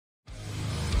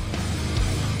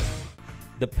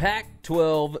The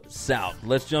Pac-12 South.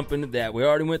 Let's jump into that. We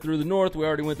already went through the North. We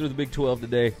already went through the Big 12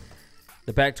 today.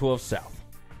 The Pac-12 South.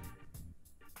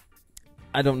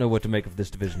 I don't know what to make of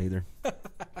this division either.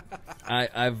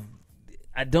 I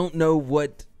don't know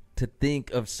what to think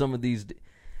of some of these.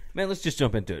 Man, let's just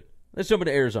jump into it. Let's jump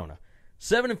into Arizona.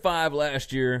 7-5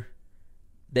 last year.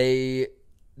 Their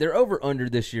over-under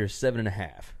this year is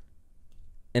 7.5.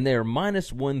 And they are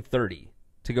minus 130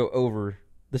 to go over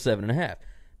the 7.5.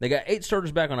 They got 8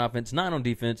 starters back on offense, 9 on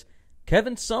defense.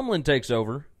 Kevin Sumlin takes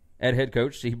over at head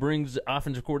coach. He brings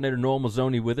offensive coordinator Noel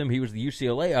Mazzoni with him. He was the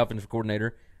UCLA offensive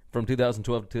coordinator from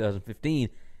 2012 to 2015.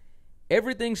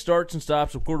 Everything starts and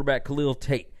stops with quarterback Khalil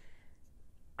Tate.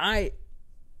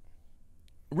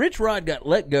 Rich Rod got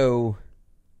let go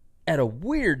at a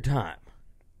weird time.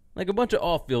 Like a bunch of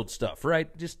off-field stuff,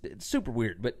 right? Just it's super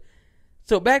weird. But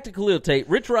so back to Khalil Tate.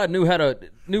 Rich Rod knew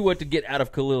what to get out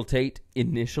of Khalil Tate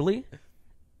initially.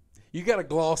 You got to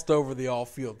glossed over the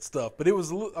off-field stuff, but it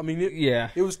was.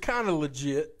 It was kind of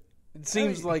legit. It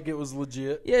seems like it was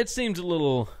legit. Yeah, it seems a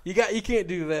little. You can't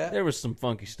do that. There was some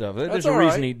funky stuff. There's That's a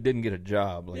reason right. he didn't get a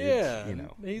job. Like,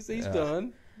 he's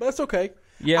done, but that's okay.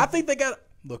 Yeah, I think they got.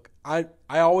 Look, I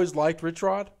always liked Rich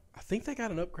Rod. I think they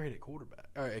got an upgraded quarterback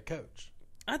or a coach.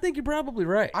 I think you're probably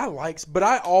right. But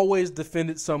I always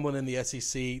defended someone in the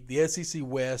SEC. The SEC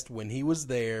West, when he was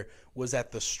there, was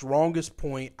at the strongest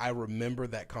point I remember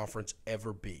that conference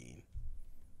ever being.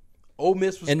 Ole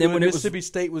Miss was good. Mississippi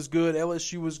State was good.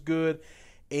 LSU was good.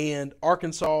 And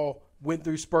Arkansas went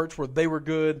through spurts where they were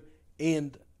good.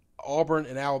 And Auburn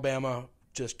and Alabama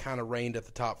just kind of reigned at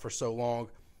the top for so long.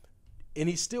 And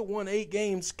he still won 8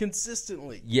 games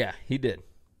consistently. Yeah, he did.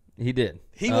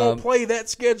 He won't play that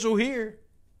schedule here.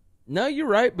 No, you're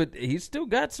right, but he's still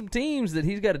got some teams that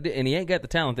he's got to do, and he ain't got the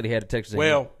talent that he had at Texas A&M.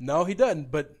 Well, no, he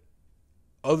doesn't, but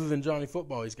other than Johnny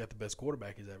Football, he's got the best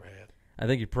quarterback he's ever had. I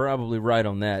think you're probably right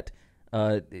on that.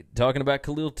 Talking about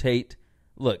Khalil Tate,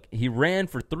 look, he ran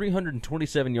for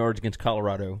 327 yards against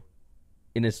Colorado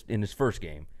in his first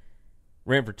game,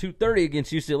 ran for 230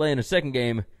 against UCLA in his second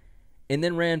game, and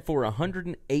then ran for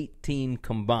 118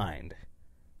 combined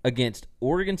against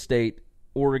Oregon State,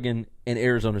 Oregon, and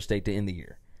Arizona State to end the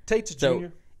year. Tate's a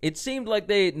junior. It seemed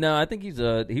like I think he was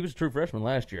a true freshman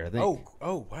last year, I think.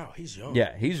 Oh, wow, he's young.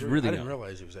 Yeah, he's really young. I didn't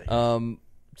realize he was that young.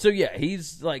 So, yeah,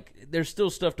 he's like, there's still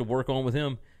stuff to work on with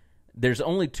him. There's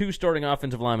only 2 starting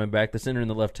offensive linemen back, the center and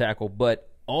the left tackle, but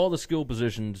all the skill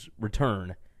positions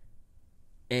return.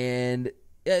 And,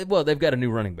 well, they've got a new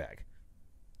running back,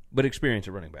 but experience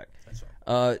at running back. That's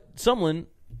right. Someone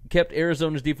kept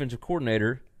Arizona's defensive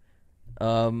coordinator,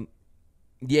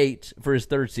 Yates, for his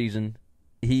 3rd season.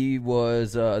 He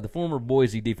was the former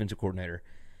Boise defensive coordinator.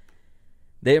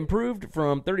 They improved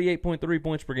from 38.3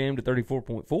 points per game to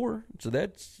 34.4, so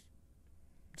that's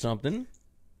something.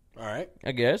 All right.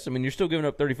 I guess. I mean, you're still giving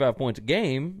up 35 points a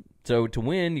game, so to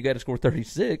win, you got to score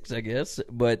 36, I guess.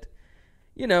 But,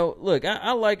 look,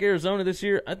 I like Arizona this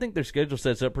year. I think their schedule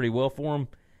sets up pretty well for them.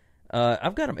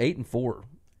 I've got them 8-4.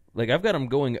 Like, I've got them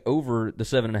going over the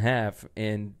 7.5,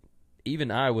 and even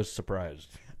I was surprised.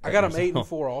 I got them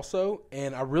 8-4 also,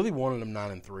 and I really wanted them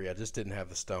 9-3. I just didn't have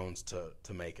the stones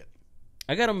to make it.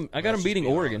 I got them beating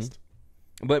Oregon,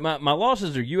 but my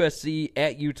losses are USC,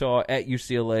 at Utah, at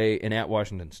UCLA, and at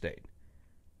Washington State.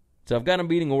 So I've got them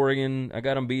beating Oregon. I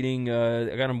got them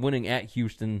winning at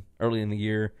Houston early in the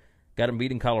year. Got them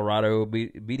beating Colorado,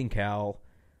 beating Cal.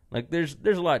 Like there's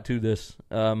a lot to this.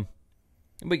 But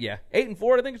yeah,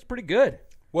 8-4. I think it's pretty good.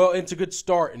 Well, it's a good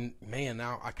start, and man,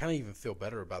 now I kind of even feel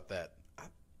better about that.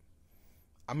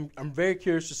 I'm very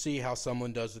curious to see how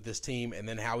someone does with this team and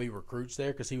then how he recruits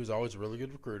there because he was always a really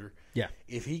good recruiter. Yeah.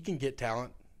 If he can get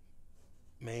talent,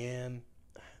 man.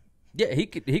 Yeah, he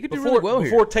could do really well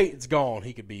before here. Tate's gone,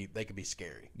 they could be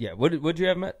scary. Yeah, what'd you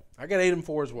have, Matt? I got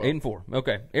 8-4 as well. 8-4.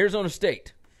 Okay. Arizona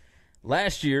State.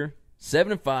 Last year,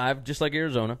 7-5, just like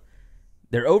Arizona.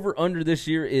 Their over-under this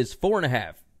year is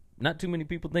 4.5. Not too many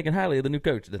people thinking highly of the new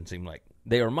coach, it doesn't seem like.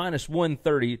 They are minus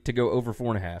 130 to go over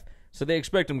 4.5, so they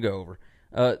expect them to go over.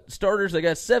 Starters, they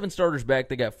got 7 starters back.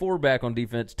 They got 4 back on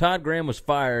defense. Todd Graham was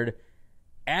fired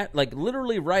at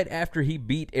literally right after he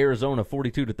beat Arizona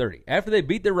 42-30. After they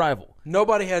beat their rival.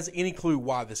 Nobody has any clue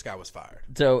why this guy was fired.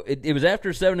 So it was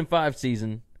after a 7-5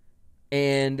 season,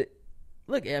 and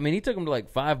look, I mean, he took them to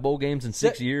 5 bowl games in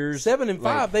 6 years.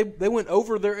 7-5, they went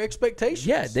over their expectations.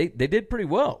 Yeah, they did pretty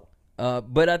well.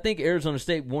 But I think Arizona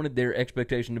State wanted their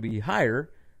expectation to be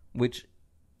higher, which.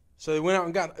 So they went out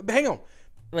and got. Hang on.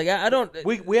 I don't.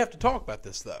 We have to talk about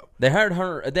this though. They hired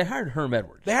Herm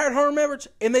Edwards. They hired Herm Edwards,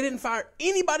 and they didn't fire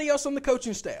anybody else on the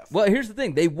coaching staff. Well, here's the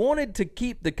thing: they wanted to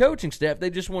keep the coaching staff. They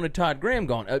just wanted Todd Graham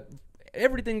gone.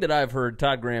 everything that I've heard,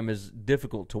 Todd Graham is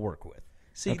difficult to work with.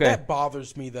 See, that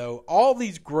bothers me, though. All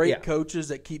these great coaches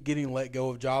that keep getting let go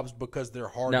of jobs because they're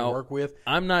hard to work with.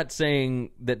 I'm not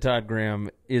saying that Todd Graham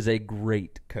is a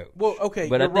great coach. Well, okay,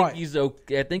 but I think right. he's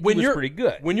okay. I think he was pretty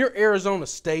good. When you're Arizona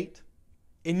State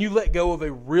and you let go of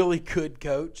a really good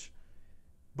coach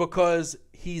because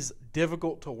he's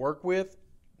difficult to work with,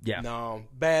 no,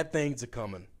 bad things are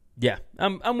coming. Yeah,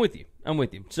 I'm with you.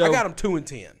 So I got them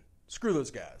 2-10. Screw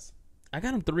those guys. I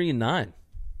got them 3-9.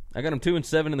 I got them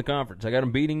 2-7 in the conference. I got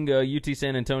them beating UT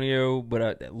San Antonio,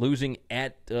 but losing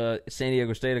at San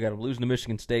Diego State. I got them losing to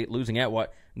Michigan State, losing at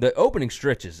what? The opening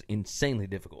stretch is insanely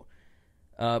difficult.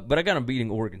 But I got them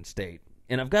beating Oregon State,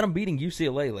 and I've got them beating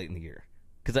UCLA late in the year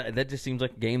because that just seems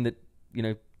like a game that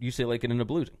UCLA could end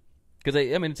up losing. Because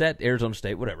it's at Arizona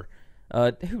State, whatever.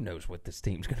 Who knows what this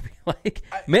team's going to be like?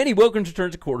 Manny Wilkins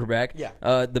returns to quarterback. Yeah.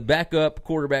 The backup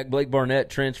quarterback Blake Barnett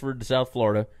transferred to South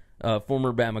Florida,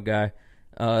 former Bama guy.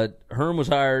 Herm was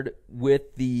hired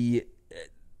with the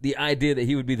idea that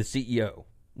he would be the CEO,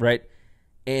 right?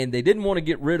 And they didn't want to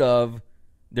get rid of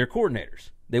their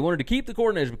coordinators. They wanted to keep the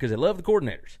coordinators because they love the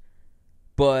coordinators.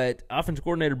 But offensive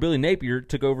coordinator Billy Napier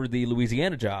took over the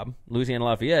Louisiana job, Louisiana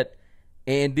Lafayette,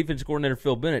 and defensive coordinator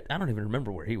Phil Bennett, I don't even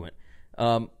remember where he went.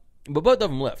 But both of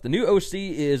them left. The new OC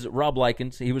is Rob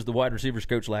Likens. He was the wide receivers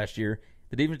coach last year.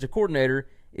 The defensive coordinator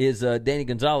is Danny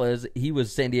Gonzalez. He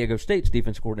was San Diego State's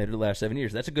defensive coordinator the last 7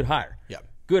 years. That's a good hire. Yeah.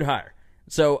 Good hire.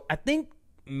 So I think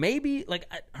maybe,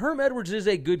 Herm Edwards is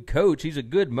a good coach. He's a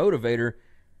good motivator.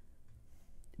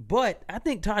 But I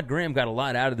think Todd Graham got a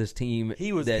lot out of this team.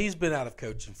 He's been out of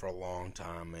coaching for a long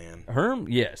time, man. Herm,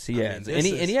 yes, he has. And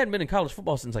he hadn't been in college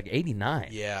football since 89.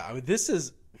 Yeah,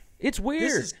 it's weird.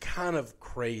 This is kind of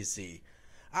crazy.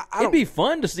 It'd be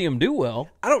fun to see him do well.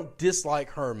 I don't dislike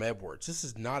Herm Edwards. This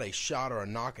is not a shot or a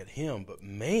knock at him, but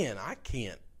man, I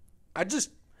can't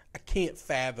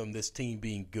fathom this team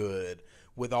being good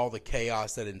with all the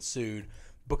chaos that ensued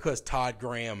because Todd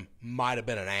Graham might have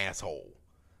been an asshole.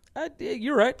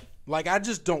 You're right. I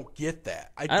just don't get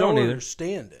that. I don't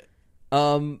understand it.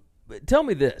 Tell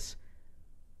me this.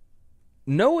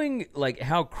 Knowing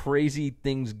how crazy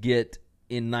things get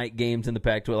in night games in the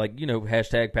Pac-12,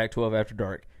 hashtag Pac-12 after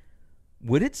dark,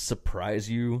 would it surprise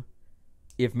you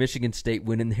if Michigan State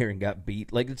went in there and got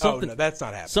beat? No, that's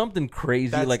not happening. Something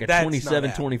crazy, a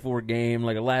 27-24 game,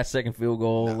 a last-second field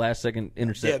goal, last-second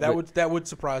interception. Yeah, that would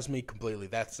surprise me completely.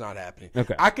 That's not happening.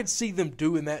 Okay. I could see them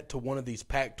doing that to one of these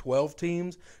Pac-12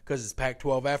 teams because it's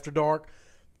Pac-12 after dark.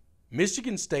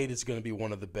 Michigan State is going to be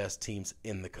one of the best teams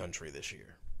in the country this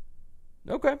year.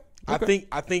 Okay. I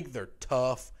think they're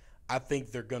tough. I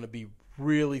think they're going to be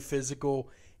really physical,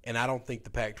 and I don't think the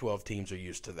Pac-12 teams are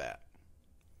used to that.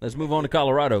 Let's move on to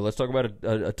Colorado. Let's talk about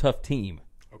a tough team.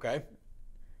 Okay.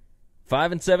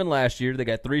 5-7 last year. They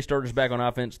got 3 starters back on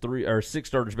offense, 6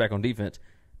 starters back on defense.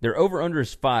 Their over-under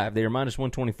is 5. They are minus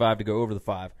 125 to go over the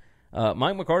 5.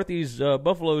 Mike McCarthy's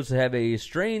Buffaloes have a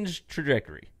strange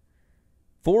trajectory.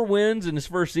 4 wins in his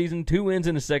first season, 2 wins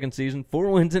in his second season, 4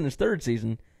 wins in his third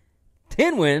season,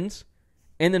 10 wins,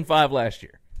 and then 5 last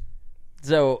year.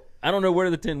 So I don't know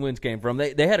where the 10 wins came from.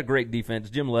 They had a great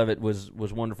defense. Jim Leavitt was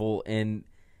wonderful, and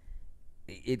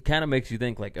it kind of makes you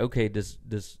think, okay, does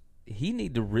he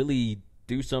need to really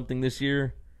do something this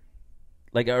year?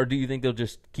 Or do you think they'll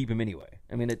just keep him anyway?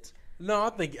 It's no.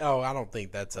 I don't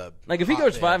think that's a if he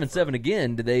goes 5-7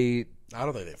 again, do they? I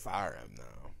don't think they fire him.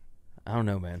 No, I don't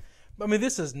know, man.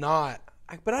 This is not.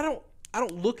 But I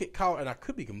don't look at Colorado, and I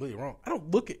could be completely wrong. I don't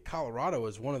look at Colorado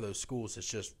as one of those schools that's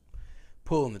just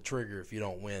pulling the trigger if you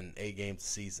don't win 8 games a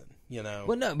season.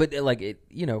 Well, no, but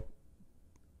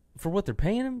for what they're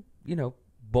paying him,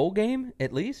 bowl game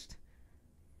at least.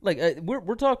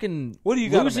 We're talking. What do you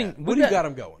got him at? What do you got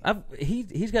him going?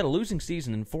 He's got a losing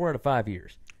season in 4 out of 5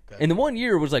 years, okay. And the 1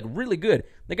 year was really good.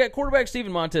 They got quarterback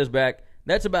Steven Montez back.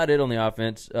 That's about it on the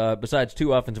offense. Besides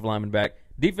 2 offensive linemen back,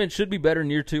 defense should be better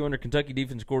in year 2 under Kentucky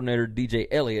defense coordinator DJ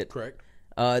Elliott. Correct.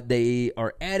 They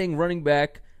are adding running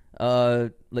back.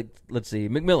 Let's see,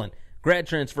 McMillan, grad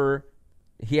transfer.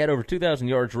 He had over 2,000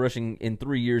 yards rushing in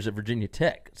 3 years at Virginia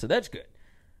Tech, so that's good.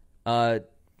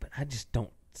 But I just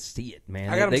don't see it, man.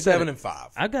 I got him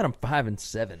 7-5. I got him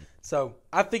 5-7. So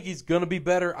I think he's going to be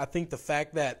better. I think the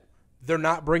fact that they're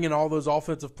not bringing all those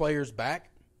offensive players back,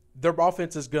 their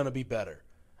offense is going to be better.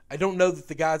 I don't know that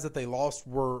the guys that they lost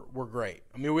were great.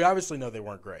 We obviously know they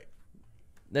weren't great.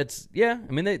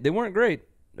 They weren't great.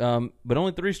 But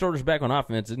only 3 starters back on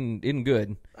offense isn't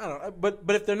good. I don't know,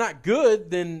 but if they're not good,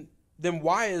 then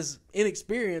why is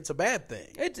inexperience a bad thing?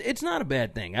 It's not a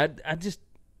bad thing.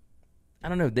 I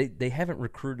don't know. They haven't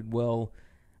recruited well.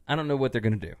 I don't know what they're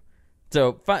going to do.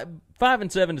 So 5-7 to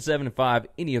 7-5,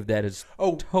 any of that is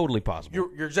totally possible.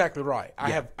 You're exactly right.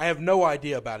 I have no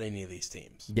idea about any of these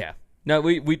teams. Yeah. No,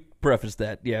 we prefaced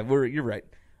that. Yeah, you're right.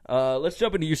 Let's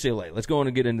jump into UCLA. Let's go on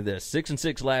and get into this.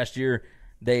 6-6 last year.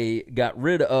 They got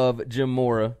rid of Jim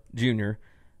Mora Jr.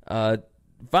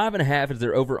 5.5 is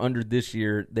their over/under this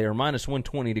year. They are minus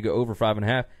 120 to go over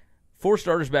 5.5. 4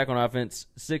 starters back on offense,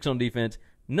 6 on defense.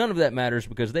 None of that matters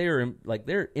because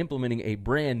they're implementing a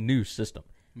brand new system.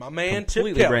 My man,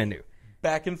 completely Chip Kelly, brand new.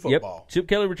 back in football. Yep. Chip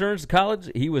Kelly returns to college.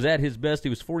 He was at his best. He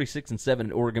was 46-7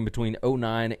 at Oregon between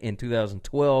 2009 and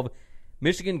 2012.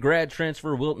 Michigan grad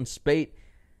transfer Wilton Spate.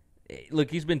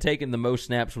 Look, he's been taking the most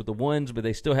snaps with the ones, but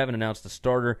they still haven't announced a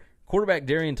starter. Quarterback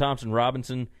Darian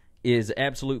Thompson-Robinson is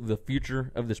absolutely the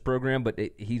future of this program, but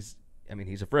he's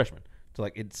a freshman. So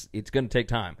it's going to take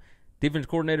time. Defense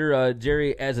coordinator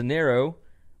Jerry Azzanero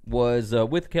was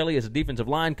with Kelly as a defensive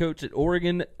line coach at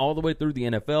Oregon all the way through the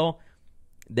NFL.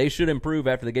 They should improve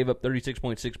after they gave up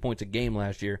 36.6 points a game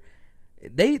last year.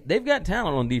 They've got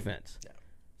talent on defense. Yeah.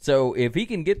 So if he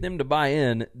can get them to buy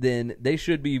in, then they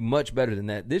should be much better than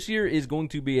that. This year is going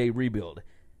to be a rebuild.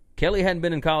 Kelly hadn't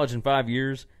been in college in 5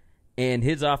 years, and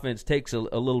his offense takes a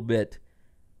little bit,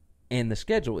 and the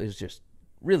schedule is just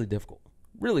really difficult.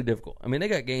 Really difficult. I mean, they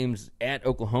got games at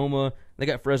Oklahoma. They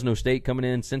got Fresno State coming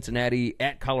in, Cincinnati,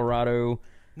 at Colorado.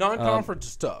 Non-conference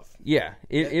is tough. Yeah.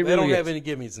 They really don't have any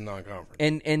gimmies in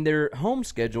non-conference. And their home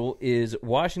schedule is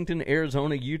Washington,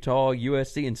 Arizona, Utah,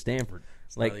 USC, and Stanford.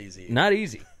 It's not easy. Not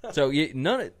easy. So your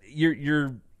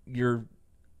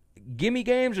gimme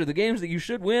games or the games that you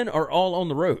should win are all on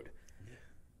the road.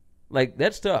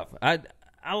 That's tough.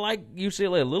 I like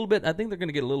UCLA a little bit. I think they're going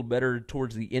to get a little better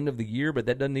towards the end of the year, but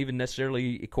that doesn't even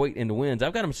necessarily equate into wins.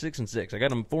 I've got them 6-6. I got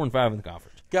them 4-5 in the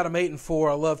conference. Got them 8-4.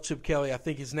 I love Chip Kelly. I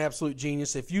think he's an absolute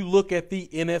genius. If you look at the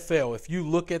NFL, if you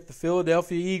look at the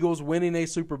Philadelphia Eagles winning a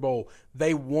Super Bowl,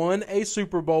 they won a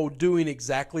Super Bowl doing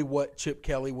exactly what Chip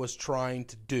Kelly was trying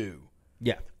to do.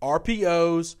 Yeah.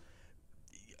 RPOs,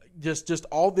 just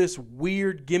all this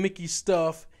weird gimmicky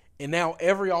stuff, and now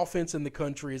every offense in the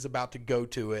country is about to go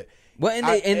to it. Well,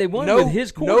 and they won with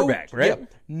his quarterback, right?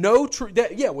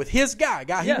 Yeah, with his guy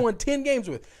he won 10 games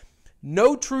with.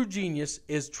 No true genius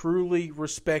is truly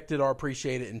respected or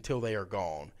appreciated until they are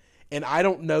gone. And I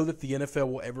don't know that the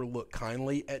NFL will ever look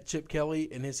kindly at Chip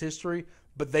Kelly in his history,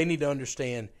 but they need to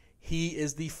understand he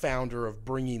is the founder of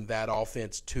bringing that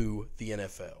offense to the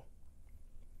NFL.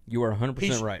 You are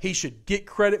 100% right. He should get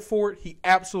credit for it. He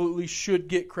absolutely should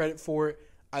get credit for it.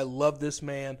 I love this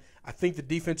man. I think the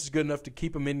defense is good enough to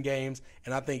keep him in games,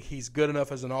 and I think he's good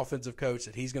enough as an offensive coach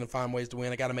that he's going to find ways to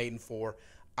win. I got him 8-4.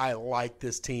 I like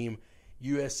this team.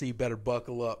 USC better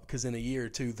buckle up because in a year or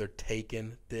two they're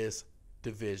taking this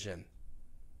division.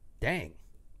 Dang.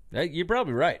 You're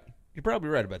probably right. You're probably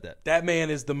right about that. That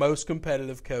man is the most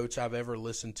competitive coach I've ever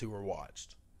listened to or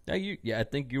watched. I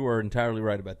think you are entirely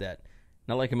right about that.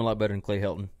 And I like him a lot better than Clay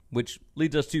Helton, which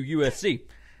leads us to USC.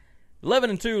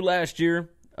 11-2 last year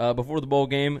before the bowl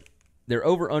game. Their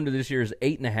over-under this year is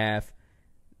 8.5.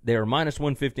 They are minus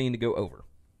 115 to go over.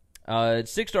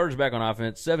 6 starters back on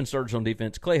offense, 7 starters on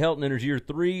defense. Clay Helton enters year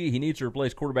 3. He needs to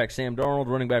replace quarterback Sam Darnold,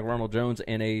 running back Ronald Jones,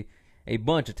 and a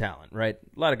bunch of talent, right?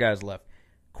 A lot of guys left.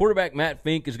 Quarterback Matt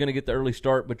Fink is going to get the early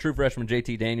start, but true freshman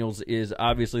JT Daniels is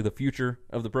obviously the future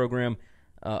of the program.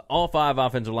 All 5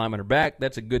 offensive linemen are back.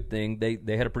 That's a good thing.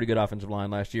 They had a pretty good offensive line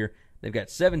last year. They've got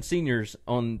 7 seniors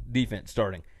on defense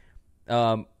starting.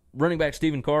 Running back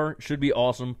Stephen Carr should be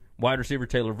awesome. Wide receiver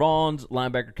Taylor Vaughns,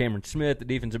 linebacker Cameron Smith, the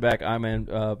defensive back Iman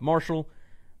Marshall.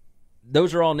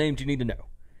 Those are all names you need to know.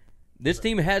 This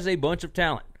team has a bunch of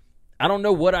talent. I don't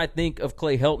know what I think of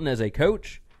Clay Helton as a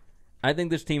coach. I think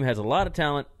this team has a lot of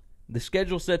talent. The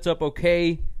schedule sets up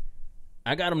okay.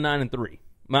 I got them 9-3.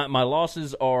 My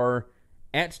losses are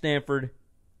at Stanford,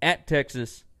 at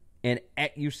Texas, and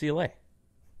at UCLA.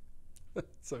 That's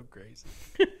so crazy.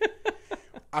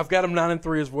 I've got them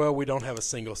 9-3 as well. We don't have a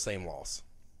single same loss.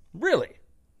 Really?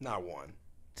 Not one.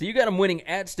 So you got them winning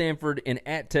at Stanford and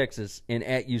at Texas and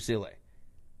at UCLA.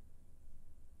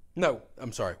 No,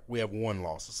 I'm sorry. We have one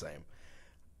loss the same.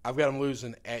 I've got them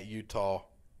losing at Utah,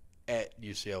 at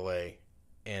UCLA,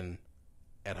 and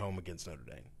at home against Notre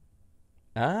Dame.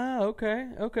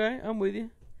 Okay. I'm with you.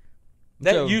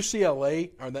 That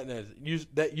UCLA or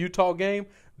that Utah game,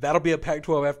 that'll be a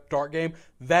Pac-12 after dark game.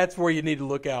 That's where you need to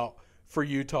look out for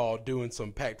Utah doing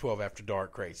some Pac-12 after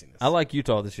dark craziness. I like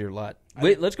Utah this year a lot.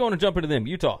 Wait, let's go on and jump into them.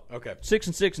 Utah. Okay.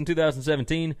 6-6 in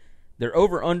 2017. They're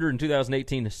over-under in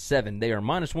 2018 to 7. They are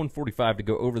minus 145 to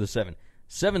go over the 7.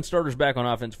 7 starters back on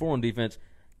offense, 4 on defense.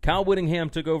 Kyle Whittingham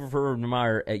took over for Urban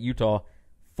Meyer at Utah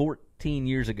 14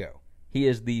 years ago. He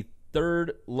is the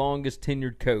third longest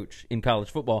tenured coach in college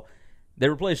football. They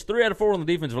replaced 3 out of 4 on the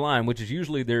defensive line, which is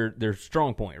usually their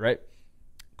strong point, right?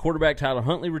 Quarterback Tyler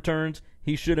Huntley returns.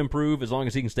 He should improve as long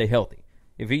as he can stay healthy.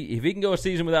 If he can go a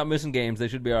season without missing games, they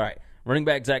should be all right. Running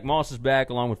back Zach Moss is back,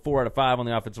 along with 4 out of 5 on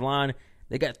the offensive line.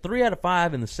 They got 3 out of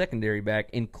 5 in the secondary back,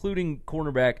 including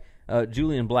cornerback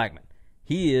Julian Blackman.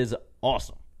 He is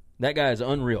awesome. That guy is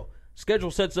unreal.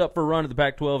 Schedule sets up for a run at the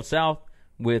Pac-12 South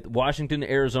with Washington,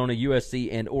 Arizona, USC,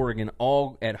 and Oregon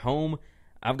all at home.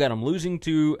 I've got them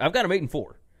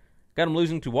 8-4. Got them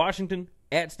losing to Washington,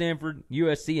 at Stanford,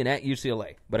 USC, and at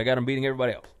UCLA. But I got them beating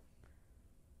everybody else.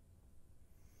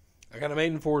 I got them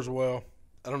 8-4 as well.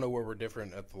 I don't know where we're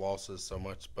different at the losses so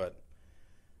much, but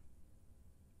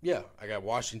yeah, I got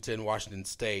Washington, Washington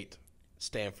State,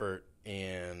 Stanford,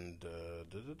 and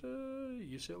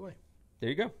UCLA. There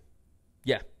you go.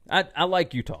 Yeah, I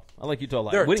like Utah. I like Utah a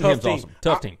lot. They're a Whittingham's tough team. awesome.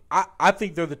 Tough team. I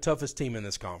think they're the toughest team in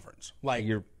this conference. Like,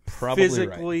 you're probably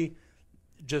physically, right.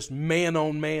 Just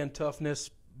man-on-man toughness,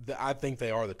 I think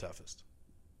they are the toughest.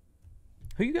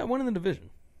 Who you got winning the division?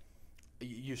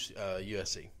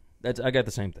 USC. I got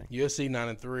the same thing. USC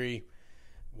 9-3,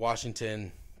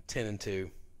 Washington 10-2.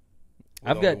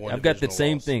 I've got the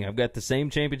same thing. I've got the same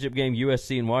championship game,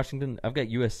 USC and Washington. I've got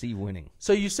USC winning.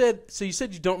 So you said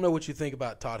you don't know what you think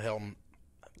about Todd Helton.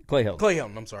 Clay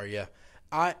Helton. I'm sorry. Yeah,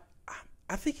 I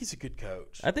think he's a good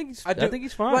coach. I think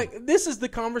he's fine. Like, this is the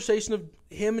conversation of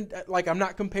him and, like, I'm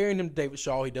not comparing him to David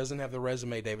Shaw. He doesn't have the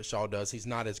resume David Shaw does. He's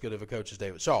not as good of a coach as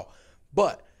David Shaw.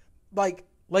 But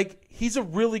like he's a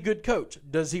really good coach.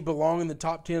 Does he belong in the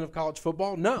top 10 of college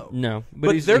football? No. No.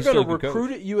 But they're going to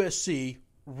recruit at USC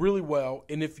really well,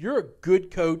 and if you're a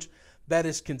good coach that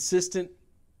is consistent,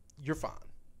 you're fine.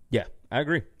 Yeah, I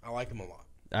agree. I like him a lot.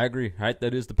 I agree. All right,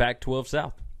 that is the Pac-12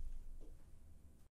 South.